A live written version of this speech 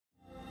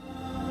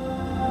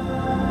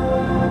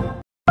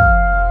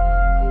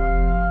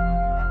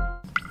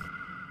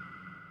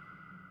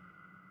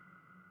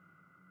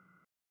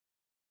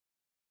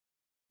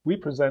we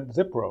present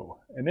Zippro,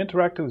 an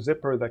interactive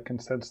zipper that can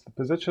sense the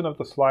position of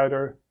the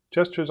slider,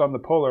 gestures on the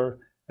puller,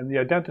 and the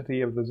identity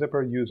of the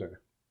zipper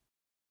user.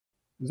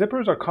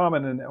 Zippers are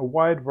common in a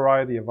wide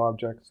variety of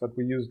objects that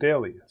we use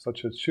daily,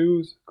 such as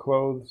shoes,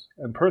 clothes,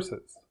 and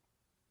purses.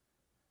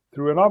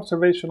 Through an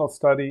observational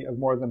study of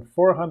more than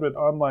 400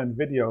 online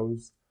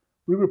videos,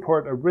 we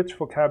report a rich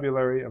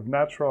vocabulary of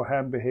natural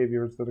hand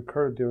behaviors that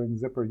occur during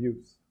zipper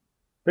use.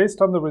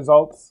 Based on the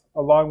results,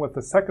 along with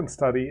the second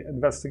study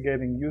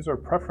investigating user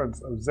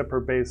preference of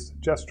zipper-based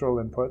gestural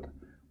input,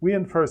 we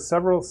infer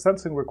several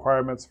sensing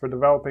requirements for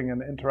developing an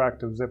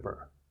interactive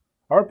zipper.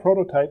 Our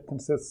prototype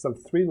consists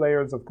of 3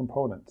 layers of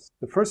components.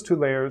 The first 2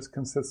 layers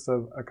consist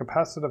of a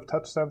capacitive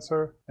touch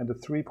sensor and a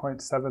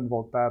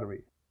 3.7-volt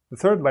battery. The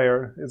third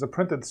layer is a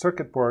printed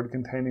circuit board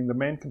containing the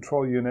main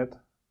control unit,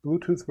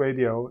 Bluetooth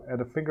radio,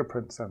 and a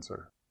fingerprint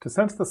sensor. To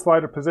sense the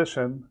slider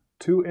position,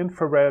 2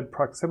 infrared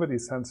proximity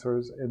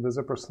sensors in the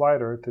zipper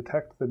slider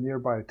detect the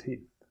nearby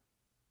teeth.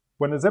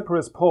 When a zipper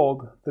is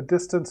pulled, the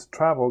distance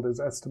traveled is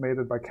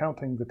estimated by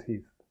counting the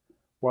teeth,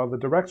 while the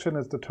direction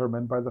is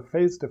determined by the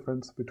phase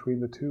difference between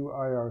the 2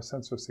 IR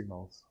sensor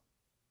signals.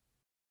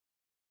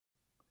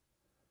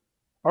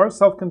 Our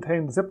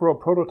self-contained Zippro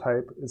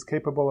prototype is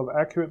capable of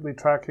accurately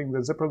tracking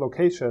the zipper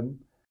location,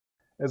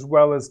 as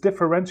well as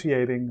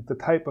differentiating the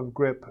type of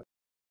grip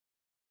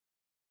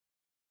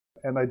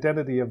and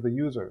identity of the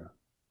user.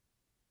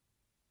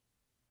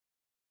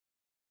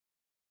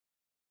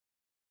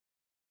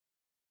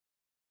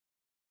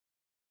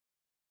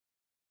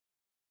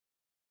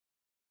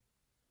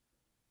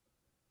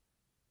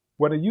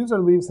 When a user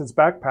leaves his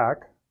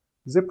backpack,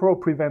 Zippro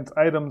prevents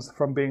items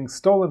from being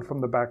stolen from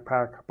the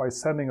backpack by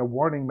sending a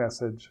warning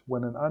message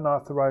when an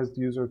unauthorized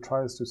user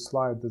tries to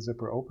slide the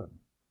zipper open.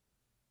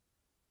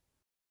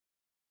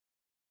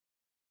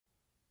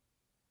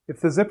 If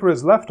the zipper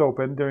is left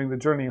open during the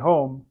journey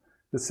home,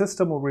 the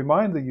system will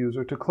remind the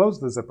user to close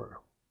the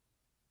zipper.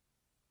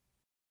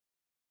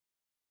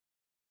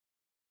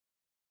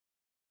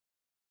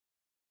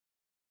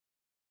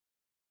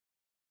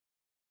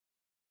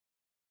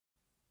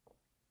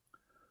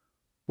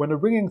 When a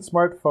ringing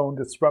smartphone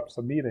disrupts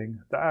a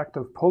meeting, the act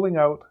of pulling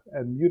out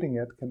and muting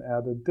it can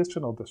add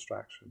additional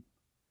distraction.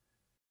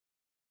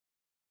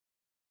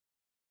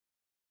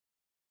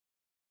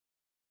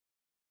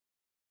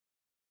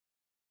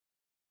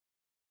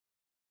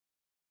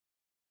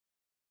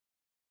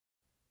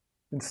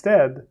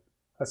 Instead,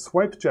 a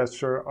swipe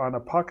gesture on a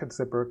pocket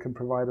zipper can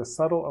provide a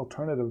subtle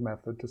alternative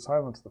method to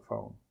silence the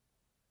phone.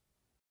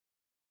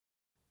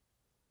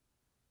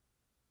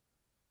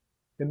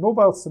 In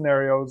mobile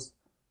scenarios,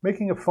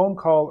 making a phone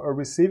call or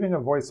receiving a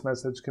voice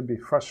message can be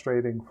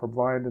frustrating for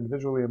blind and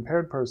visually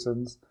impaired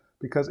persons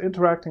because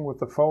interacting with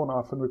the phone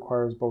often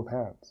requires both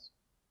hands.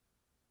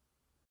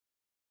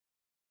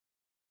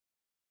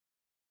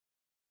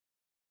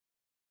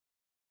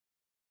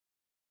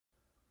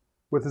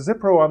 With a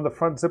Zippro on the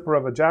front zipper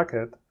of a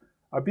jacket,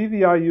 a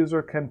BVI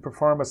user can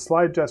perform a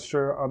slide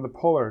gesture on the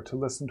puller to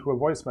listen to a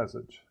voice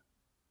message.